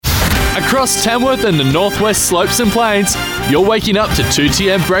Across Tamworth and the Northwest Slopes and Plains, you're waking up to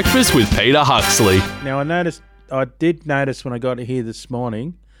 2TM Breakfast with Peter Huxley. Now, I did notice when I got here this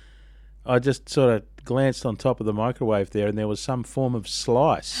morning, I just sort of glanced on top of the microwave there and there was some form of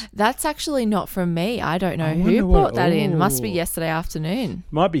slice. That's actually not from me. I don't know who brought that in. Must be yesterday afternoon.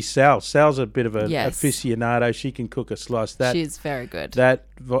 Might be Sal. Sal's a bit of a Yes. aficionado. She can cook a slice. She's very good.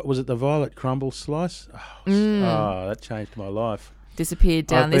 Was it the violet crumble slice? That changed my life. Disappeared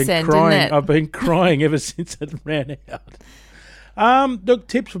down this end, crying. didn't it? I've been crying ever since it ran out. Look,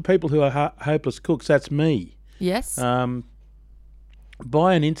 tips for people who are hopeless cooks. That's me. Yes.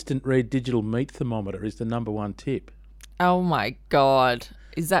 Buy an instant read digital meat thermometer is the number one tip. Oh my God.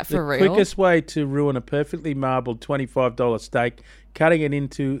 Is that for real? The quickest way to ruin a perfectly marbled $25 steak, cutting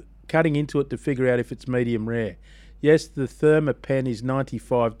into it to figure out if it's medium rare. Yes, the Thermapen is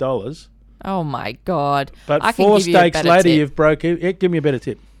 $95. Oh my God. But I can 4 give you a steaks better later, tip. you've broke it. Give me a better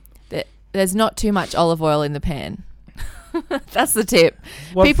tip. There's not too much olive oil in the pan. That's the tip.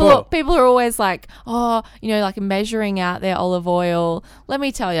 What People for? are always like, like measuring out their olive oil. Let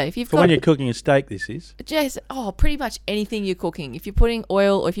me tell you, if you've For got when you're cooking a steak, this is. pretty much anything you're cooking. If you're putting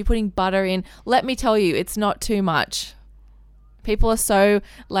oil or if you're putting butter in, let me tell you, it's not too much. People are so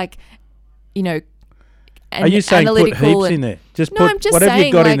Are you saying put analytical heaps in there? Just No, put I'm just whatever saying,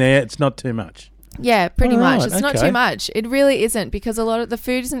 you've got in like- there, it's not too much. Yeah, pretty All much. right, It's not okay. too much. It really isn't, because a lot of the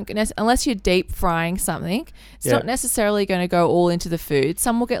food isn't unless you're deep frying something. It's Yeah. not necessarily going to go all into the food.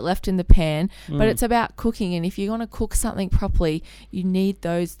 Some will get left in the pan, but it's about cooking. And if you're going to cook something properly, you need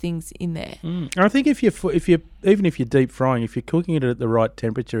those things in there. I think if you're deep frying, if you're cooking it at the right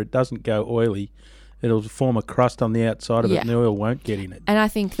temperature, it doesn't go oily. It'll form a crust on the outside of it, Yeah. and the oil won't get in it. And I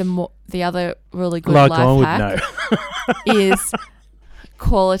think the other really good Like I life would hack know. is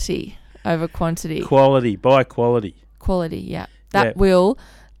quality over quantity. Quality, buy quality. Quality, yeah. That Yeah. will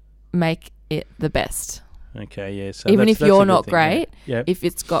make it the best. Okay, yeah. So Even that's- if that's a you're good not thing, great, yeah. if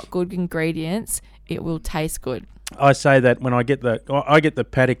it's got good ingredients, it will taste good. I say that when I get the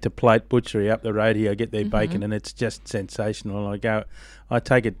Paddock to Plate butchery up the road here, I get their bacon and it's just sensational. I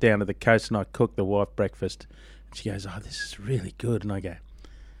take it down to the coast and I cook the wife breakfast. And she goes, "Oh, this is really good." And I go,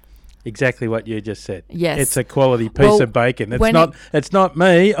 exactly what you just said. Yes. It's a quality piece of bacon. It's not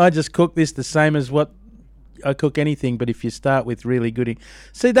me. I just cook this the same as what I cook anything, but if you start with really good...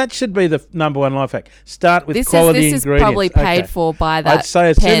 See, that should be the number one life hack. Start with quality This ingredients. is probably paid Okay. for by that I'd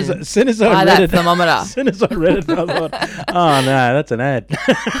say pen, as soon as I by read that it, thermometer. as soon as I read it, I thought, oh no, that's an ad.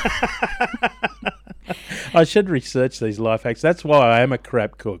 I should research these life hacks. That's why I am a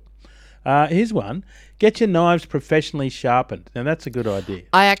crap cook. Here's one. Get your knives professionally sharpened. Now, that's a good idea.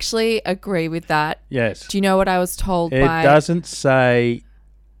 I actually agree with that. Yes. Do you know what I was told It by... doesn't say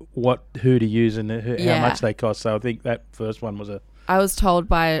who to use and how Yeah. much they cost. So I think that first one was I was told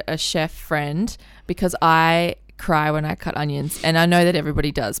by a chef friend, because I cry when I cut onions, and I know that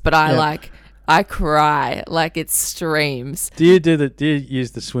everybody does, but I cry like it streams. Do you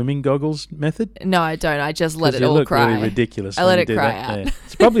use the swimming goggles method? No, I don't. I just let 'Cause it you all look cry. really ridiculous. I when let you it do cry that. out. Yeah.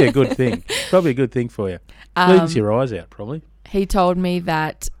 It's probably a good thing. It's probably a good thing for you. Cleans your eyes out, probably. He told me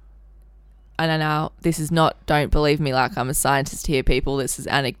that, and I know this is not, don't believe me like I'm a scientist here, people, this is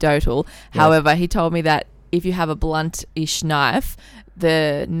anecdotal. Yes. However, he told me that if you have a blunt-ish knife,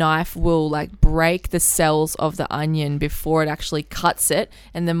 the knife will break the cells of the onion before it actually cuts it,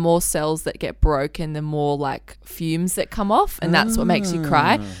 and the more cells that get broken, the more fumes that come off, and that's what makes you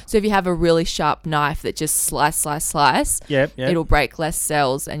cry. So if you have a really sharp knife that just slice, Yep. it'll break less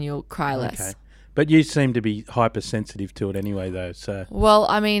cells and you'll cry less. Okay. But you seem to be hypersensitive to it anyway, though. So Well,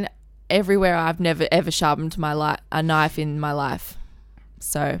 I mean, everywhere I've never ever sharpened a knife in my life.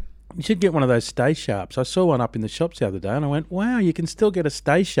 So you should get one of those Stay Sharps. I saw one up in the shops the other day, and I went, "Wow, you can still get a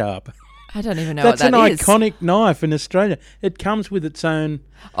Stay Sharp." I don't even know That's what that is. an iconic knife in Australia. It comes with its own.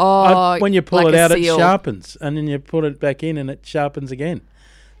 Oh, when you pull like it a out, seal. it sharpens, and then you put it back in, and it sharpens again.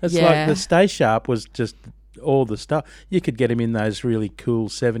 It's Yeah. like the Stay Sharp was just all the stuff. You could get them in those really cool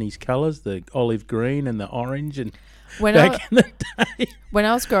 70s colours, the olive green and the orange, and When back in the day. when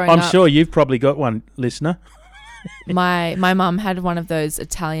I was growing I'm up, sure you've probably got one, listener. my mum had one of those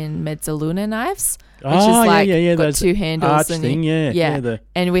Italian mezzaluna knives, which Oh, is got got two handles arch and thing, yeah.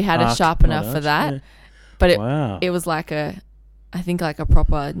 and we had a arc, sharpener not for arch, that. yeah. But Wow. it was I think a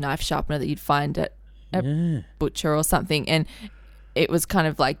proper knife sharpener that you'd find at a Yeah. butcher or something, and it was kind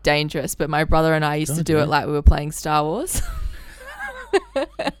of dangerous. But my brother and I used to God, do yeah. it like we were playing Star Wars.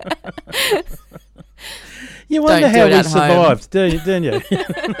 You wonder Don't do how it we at home. survived, don't you?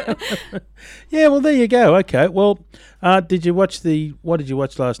 Yeah, well, there you go. Okay, well, what did you watch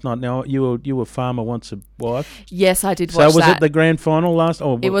last night? Now, you were Farmer Wants a Wife. Yes, I did So watch was that. it the grand final last?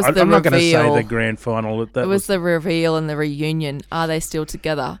 Oh, It was I'm the not going to say reveal. the grand final. It was the reveal and the reunion. Are they still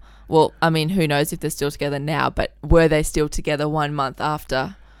together? Well, I mean, who knows if they're still together now, but were they still together 1 month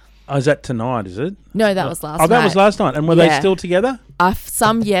after? Oh, is that tonight, is it? No, that was last night. Oh, that was last night. And were they Yeah. still together?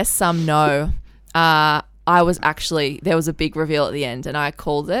 Some yes, some no. I was actually, there was a big reveal at the end and I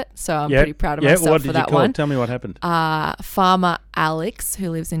called it, so I'm pretty proud of myself what for did that you call one. it? Tell me what happened. Farmer Alex, who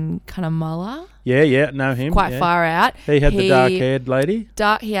lives in Cunnamulla, Yeah, know him. quite yeah. far out. He had the dark-haired lady.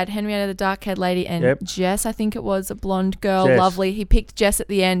 He had Henrietta, the dark-haired lady, and Yep. Jess, I think it was, a blonde girl, Jess. lovely. He picked Jess at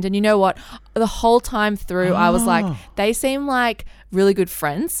the end, and you know what? The whole time through, I was like, Oh. they seem like really good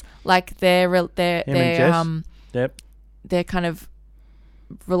friends. Like Him and Jess? Yep. their kind of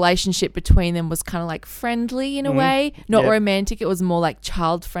relationship between them was kind of like friendly in a way, not Yep. romantic. It was more like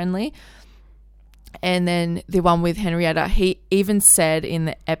child friendly. And then the one with Henrietta, he even said in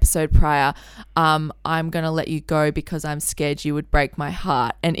the episode prior, I'm going to let you go because I'm scared you would break my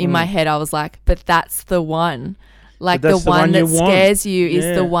heart. And in my head, I was like, but that's the one. Like, But the that's the one one that you want. scares you is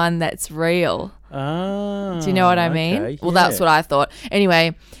Yeah. the one that's real. Ah. Do you know what I mean? okay, Well, that's what I thought.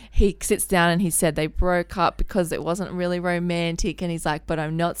 Anyway, he sits down and he said they broke up because it wasn't really romantic. And he's like, but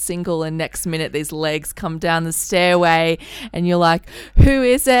I'm not single. And next minute, these legs come down the stairway and you're like, who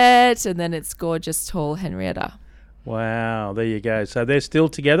is it? And then it's gorgeous, tall Henrietta. Wow, there you go. So they're still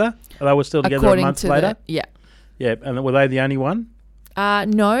together? They were still together According a month to later? yeah. Yeah, and were they the only one?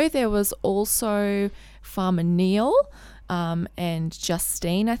 No, there was also Farmer Neil and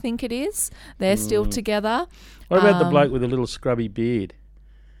Justine, I think it is. They're still together. What about the bloke with the little scrubby beard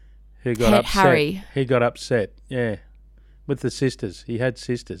who got upset? Harry. He got upset, yeah, with the sisters. He had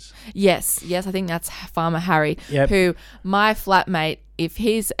sisters. Yes, I think that's Farmer Harry, Yep. who my flatmate, if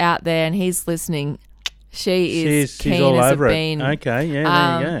he's out there and he's listening, she is She's keen all as over a it. bean. Okay,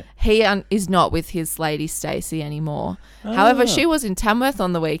 yeah, there you go. He is not with his lady Stacey anymore. However, Ah. she was in Tamworth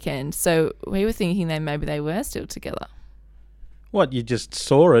on the weekend, so we were thinking that maybe they were still together. What, you just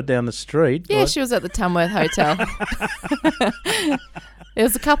saw her down the street? Yeah, What? she was at the Tamworth Hotel. There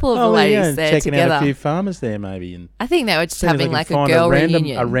was a couple of the there you ladies go, there checking together. out a few farmers there maybe. And I think they were just seeing if they having can like a find girl random,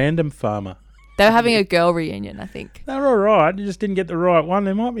 reunion. A random farmer. They were having a girl reunion, I think. They were all right. You just didn't get the right one.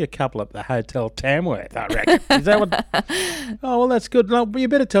 There might be a couple at the Hotel Tamworth, I reckon. Is that what? Oh, well, that's good. No, you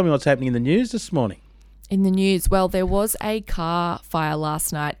better tell me what's happening in the news this morning. In the news, well, there was a car fire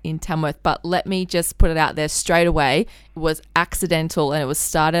last night in Tamworth, but let me just put it out there straight away. It was accidental and it was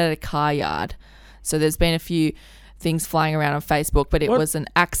started at a car yard. So there's been a few things flying around on Facebook, but it What? was an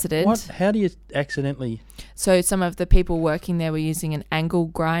accident. What? How do you accidentally? So some of the people working there were using an angle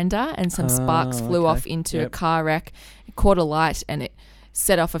grinder and some sparks flew okay. off into a Yep. car wreck. It caught a light and it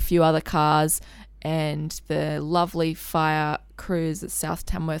set off a few other cars, and the lovely fire crews at South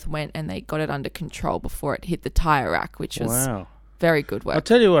Tamworth went and they got it under control before it hit the tyre rack, which was Wow. very good I'll work.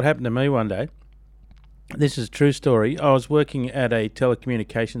 tell you what happened to me one day. This is a true story. I was working at a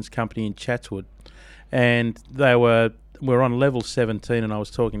telecommunications company in Chatswood, and we're on level 17, and I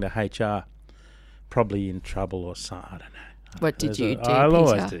was talking to HR, probably in trouble or something. I don't know. What did you do, I'll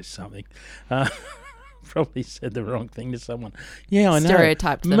always Peter? do something. Probably said the wrong thing to someone. Yeah, I know.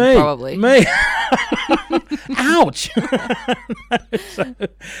 Stereotyped them, Me, probably. Me. Ouch.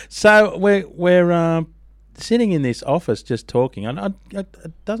 So we're sitting in this office just talking, and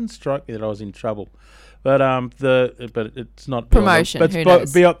it doesn't strike me that I was in trouble, but it's not beyond Promotion, But who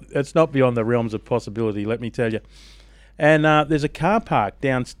knows? it's not beyond the realms of possibility. Let me tell you. And there's a car park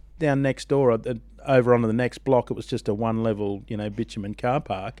down next door, over onto the next block. It was just a one level, bitumen car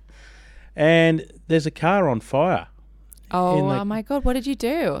park, and there's a car on fire. Oh my God, what did you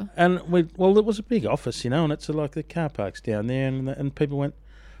do? And it was a big office, and it's like the car park's down there, and people went,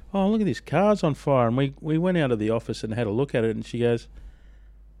 oh, look at this car's on fire. And we went out of the office and had a look at it, and she goes,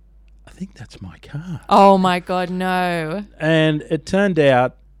 I think that's my car. Oh my God, no. And it turned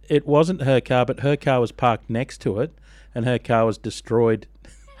out it wasn't her car, but her car was parked next to it, and her car was destroyed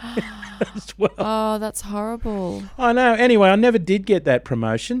as well. Oh, that's horrible. I know. Anyway, I never did get that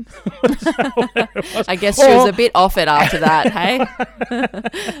promotion. I guess she was a bit off it after that, hey?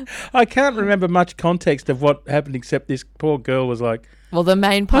 I can't remember much context of what happened, except this poor girl was like, Well, the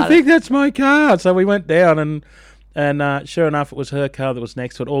main I part think that's my car. So we went down, and sure enough, it was her car that was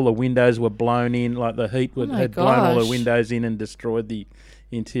next to it. All the windows were blown in, like the heat had blown all the gosh. windows in and destroyed the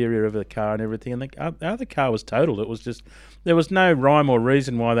interior of the car and everything. And the other car was totaled. It was just, there was no rhyme or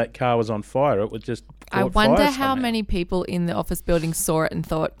reason why that car was on fire. It was just I caught wonder fire how somehow. many people in the office building saw it and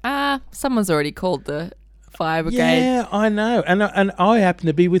thought, someone's already called the fire brigade. Yeah, I know. And I happen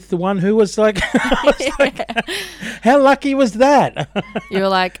to be with the one who was like, how lucky was that? You were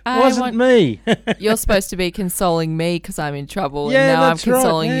like, Wasn't me. You're supposed to be consoling me because I'm in trouble, Yeah, and now I'm that's right,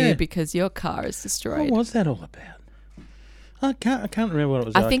 consoling yeah. you because your car is destroyed. What was that all about? I can't remember what it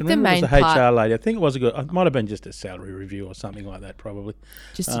was. I think can the remember it main was a part- HR lady. I think it was it might have been just a salary review or something like that, probably.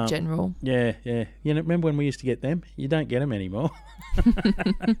 Just a general. Yeah. You know, remember when we used to get them? You don't get them anymore.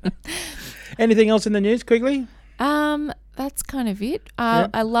 Anything else in the news, quickly? That's kind of it. Yeah.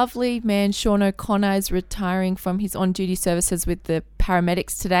 A lovely man, Sean O'Connor, is retiring from his on-duty services with the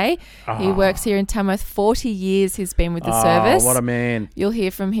paramedics today. He works here in Tamworth. 40 years he's been with the service. What a man. You'll hear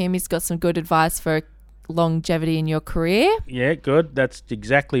from him. He's got some good advice for longevity in your career. Yeah, good. That's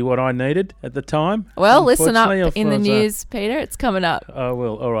exactly what I needed at the time. Well, listen up Unfortunately, in the I was, news, Peter. It's coming up. I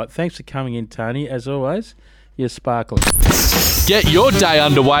will. All right. Thanks for coming in, Tony. As always, you're sparkling. Get your day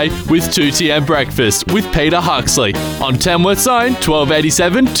underway with 2TM Breakfast with Peter Huxley on Tamworth's own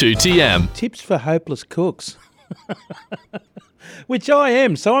 1287 2TM. Tips for hopeless cooks. Which I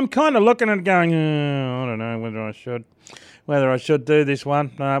am. So I'm kind of looking at it going, I don't know whether I should do this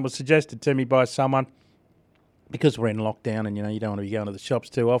one. It was suggested to me by someone. Because we're in lockdown and, you don't want to be going to the shops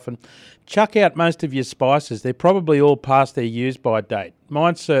too often, chuck out most of your spices. They're probably all past their use-by date.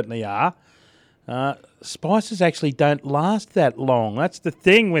 Mine certainly are. Spices actually don't last that long. That's the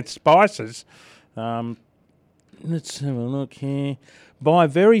thing with spices. Let's have a look here. Buy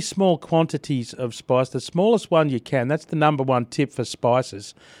very small quantities of spice, the smallest one you can. That's the number one tip for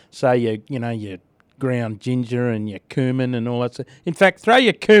spices. Say, your ground ginger and your cumin and all that stuff. In fact, throw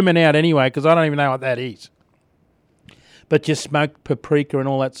your cumin out anyway because I don't even know what that is. But your smoked paprika and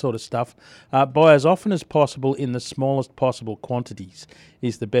all that sort of stuff, buy as often as possible in the smallest possible quantities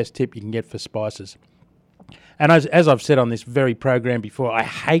is the best tip you can get for spices. And as I've said on this very program before, I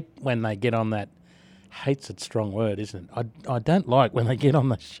hate when they get on that. Hate's a strong word, isn't it? I don't like when they get on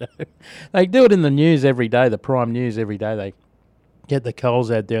the show. They do it in the news every day, the prime news every day. They get the Coles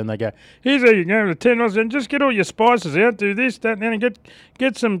out there and they go, here's how you go to 10 and just get all your spices out, do this, that, and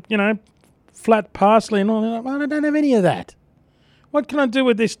get some, flat parsley and all that. Well, I don't have any of that. What can I do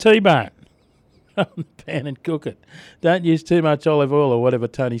with this T-bone? On the pan and cook it. Don't use too much olive oil or whatever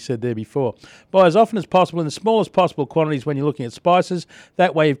Tony said there before. Buy as often as possible in the smallest possible quantities when you're looking at spices.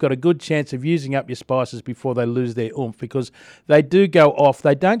 That way you've got a good chance of using up your spices before they lose their oomph because they do go off.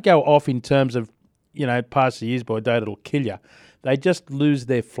 They don't go off in terms of, past the use by date, it'll kill you. They just lose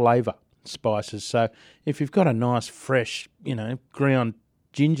their flavour, spices. So if you've got a nice fresh, ground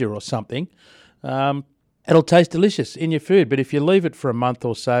ginger or something, it'll taste delicious in your food. But if you leave it for a month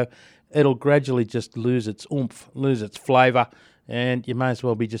or so, it'll gradually just lose its oomph, lose its flavour, and you may as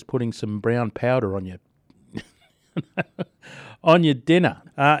well be just putting some brown powder on your dinner.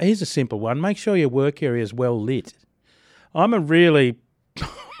 Here's a simple one. Make sure your work area is well lit. I'm a really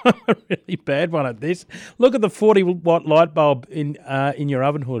bad one at this. Look at the 40-watt light bulb in your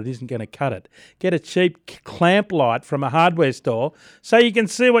oven hood. It isn't going to cut it. Get a cheap clamp light from a hardware store so you can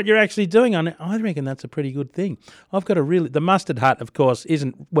see what you're actually doing on it. I reckon that's a pretty good thing. I've got the Mustard Hut, of course,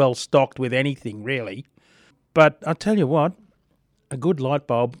 isn't well stocked with anything really. But I'll tell you what, a good light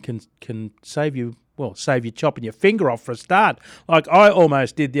bulb can save you chopping your finger off for a start, like I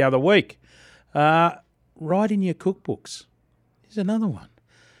almost did the other week. Write in your cookbooks. Here's another one.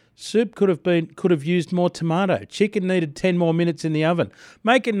 Soup could have used more tomato. Chicken needed 10 more minutes in the oven.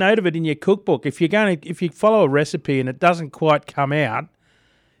 Make a note of it in your cookbook. If you follow a recipe and it doesn't quite come out,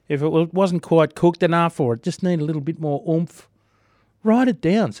 if it wasn't quite cooked enough or it just needed a little bit more oomph, write it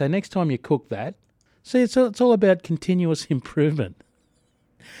down. So next time you cook that, see, it's all about continuous improvement.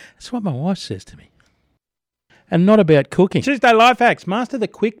 That's what my wife says to me. And not about cooking. Tuesday Life Hacks. Master the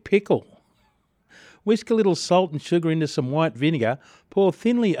quick pickle. Whisk a little salt and sugar into some white vinegar, pour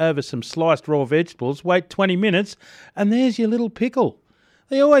thinly over some sliced raw vegetables, wait 20 minutes, and there's your little pickle.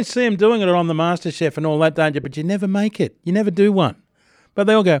 They always see them doing it on the MasterChef and all that, don't you? But you never make it. You never do one. But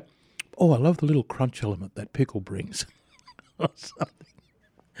they all go, oh, I love the little crunch element that pickle brings. Or something.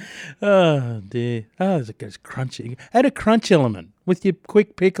 Oh, dear. Oh, it goes crunchy. Add a crunch element with your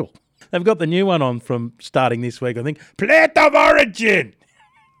quick pickle. They've got the new one on from starting this week, I think. Plate of Origin!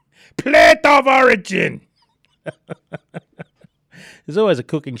 Plate of Origin! There's always a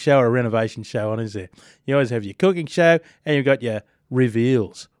cooking show or a renovation show on, is there? You always have your cooking show and you've got your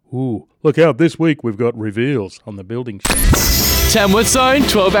reveals. Ooh, look out, this week we've got reveals on the building show. Tamworth's own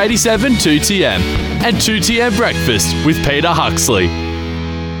 1287 2TM and 2TM Breakfast with Peter Huxley.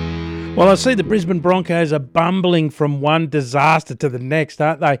 Well, I see the Brisbane Broncos are bumbling from one disaster to the next,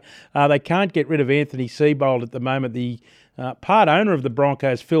 aren't they? They can't get rid of Anthony Seibold at the moment. The Part owner of the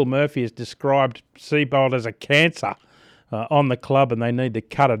Broncos, Phil Murphy, has described Seibold as a cancer on the club, and they need to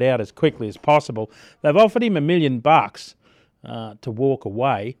cut it out as quickly as possible. They've offered him $1 million to walk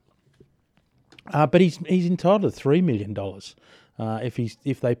away, but he's entitled to $3 million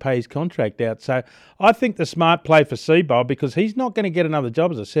if they pay his contract out. So I think the smart play for Seibold, because he's not going to get another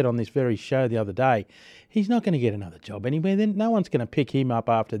job, as I said on this very show the other day, he's not going to get another job anywhere. Then no one's going to pick him up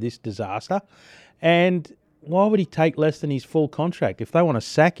after this disaster, and why would he take less than his full contract? If they want to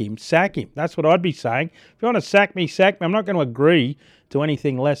sack him, sack him. That's what I'd be saying. If you want to sack me, sack me. I'm not going to agree to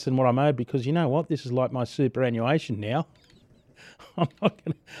anything less than what I'm owed, because you know what? This is like my superannuation now.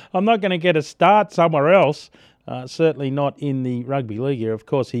 I'm not going to get a start somewhere else. Certainly not in the rugby league here. Of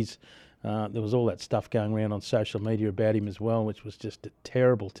course, there was all that stuff going around on social media about him as well, which was just a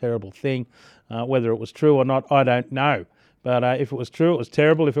terrible, terrible thing. Whether it was true or not, I don't know. But if it was true, it was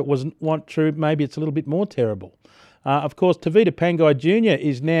terrible. If it wasn't true, maybe it's a little bit more terrible. Of course, Tavita Pangai Jr.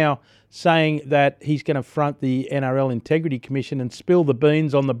 is now saying that he's going to front the NRL Integrity Commission and spill the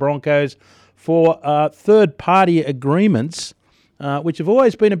beans on the Broncos for third-party agreements, which have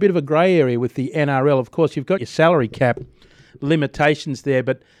always been a bit of a grey area with the NRL. Of course, you've got your salary cap limitations there,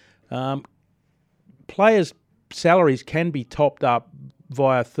 but players' salaries can be topped up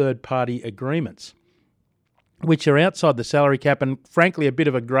via third-party agreements, which are outside the salary cap and, frankly, a bit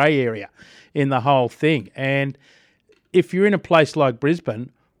of a grey area in the whole thing. And if you're in a place like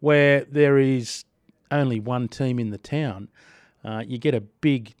Brisbane, where there is only one team in the town, you get a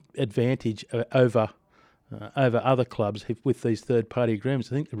big advantage over other clubs with these third-party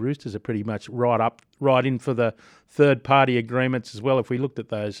agreements. I think the Roosters are pretty much right in for the third-party agreements as well. If we looked at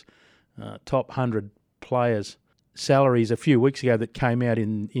those top 100 players' salaries a few weeks ago that came out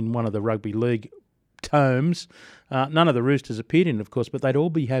in one of the rugby league tomes, none of the Roosters appeared in, of course, but they'd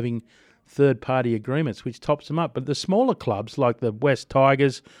all be having third-party agreements, which tops them up. But the smaller clubs, like the West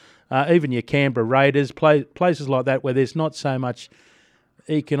Tigers, even your Canberra Raiders, places like that where there's not so much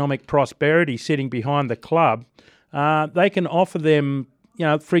economic prosperity sitting behind the club, they can offer them,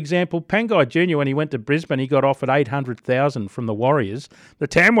 for example, Pangai Jr., when he went to Brisbane, he got offered $800,000 from the Warriors, the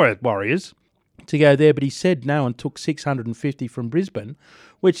Tamworth Warriors, to go there, but he said no and took $650,000 from Brisbane,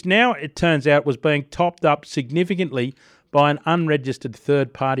 which now it turns out was being topped up significantly by an unregistered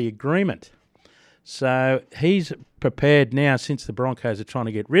third-party agreement. So he's prepared now, since the Broncos are trying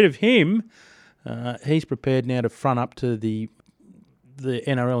to get rid of him, he's prepared now to front up to the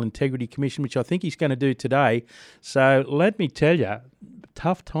NRL Integrity Commission, which I think he's going to do today. So let me tell you,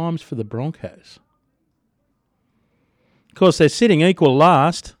 tough times for the Broncos. Of course, they're sitting equal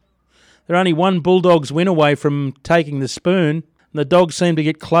last. They're only one Bulldogs win away from taking the spoon. The Dogs seem to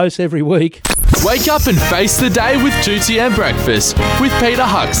get close every week. Wake up and face the day with 2TM Breakfast with Peter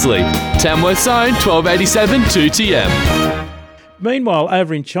Huxley. Tamworth Zone, 1287 2TM. Meanwhile,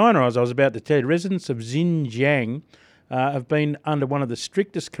 over in China, as I was about to tell you, residents of Xinjiang have been under one of the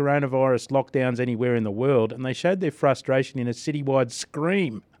strictest coronavirus lockdowns anywhere in the world, and they showed their frustration in a citywide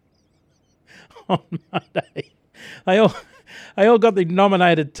scream on Monday. They all got the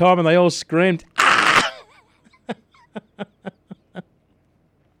nominated time and they all screamed, "Ah!"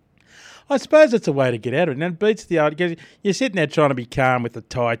 I suppose it's a way to get out of it. And it beats the old, because you're sitting there trying to be calm with the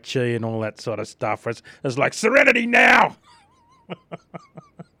Tai Chi and all that sort of stuff. It's like, serenity now!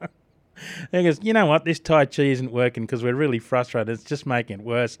 He goes, you know what, this Tai Chi isn't working because we're really frustrated. It's just making it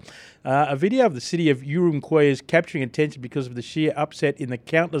worse. A video of the city of Urumqi is capturing attention because of the sheer upset in the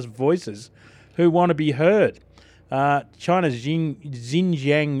countless voices who want to be heard. China's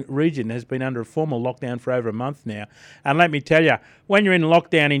Xinjiang region has been under a formal lockdown for over a month now. And let me tell you, when you're in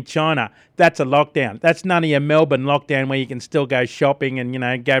lockdown in China, that's a lockdown. That's none of your Melbourne lockdown where you can still go shopping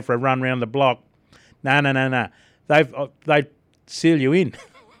and, go for a run around the block. No. They seal you in.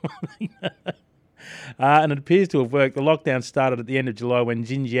 And it appears to have worked. The lockdown started at the end of July when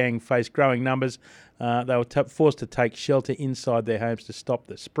Xinjiang faced growing numbers. They were forced to take shelter inside their homes to stop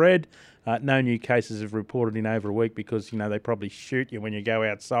the spread. No new cases have reported in over a week because, they probably shoot you when you go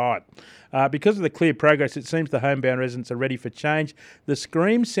outside. Because of the clear progress, it seems the homebound residents are ready for change. The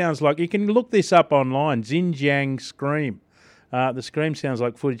scream sounds like, you can look this up online, Xinjiang scream. The scream sounds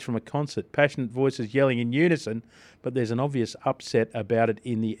like footage from a concert, passionate voices yelling in unison, but there's an obvious upset about it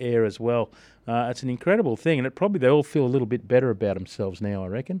in the air as well. It's an incredible thing, and they all feel a little bit better about themselves now, I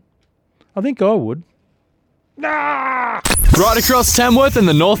reckon. I think I would. Right across Tamworth and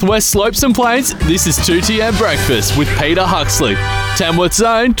the northwest slopes and plains, this is 2TM Breakfast with Peter Huxley. Tamworth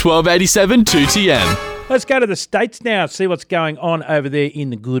Zone, 1287 2TM. Let's go to the States now, see what's going on over there in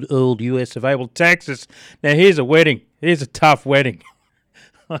the good old US of A. Well, Texas. Now, here's a wedding. Here's a tough wedding.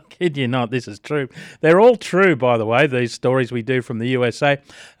 I kid you not, this is true. They're all true, by the way, these stories we do from the USA.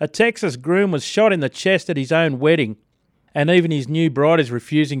 A Texas groom was shot in the chest at his own wedding, and even his new bride is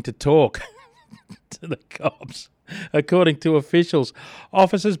refusing to talk to the cops. According to officials,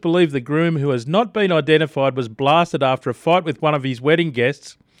 officers believe the groom, who has not been identified, was blasted after a fight with one of his wedding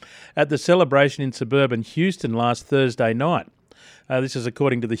guests at the celebration in suburban Houston last Thursday night. This is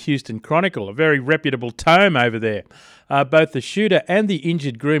according to the Houston Chronicle, a very reputable tome over there. Both the shooter and the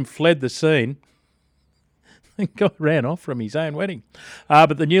injured groom fled the scene. The guy ran off from his own wedding.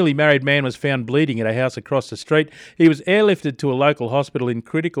 But the newly married man was found bleeding at a house across the street. He was airlifted to a local hospital in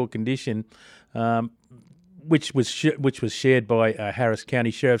critical condition, which was shared by Harris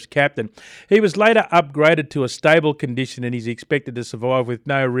County Sheriff's captain. He was later upgraded to a stable condition and is expected to survive with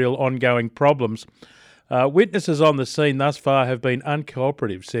no real ongoing problems. Witnesses on the scene thus far have been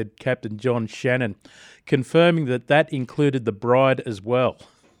uncooperative, said Captain John Shannon, confirming that included the bride as well.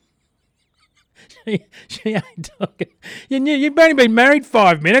 She ain't talking. You've only been married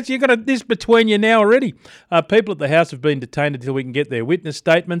 5 minutes. You've got this between you now already. People at the house have been detained until we can get their witness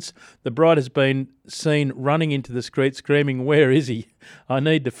statements. The bride has been seen running into the street screaming, "Where is he? I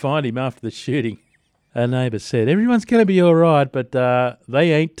need to find him after the shooting." A neighbour said, "Everyone's going to be all right, but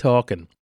they ain't talking."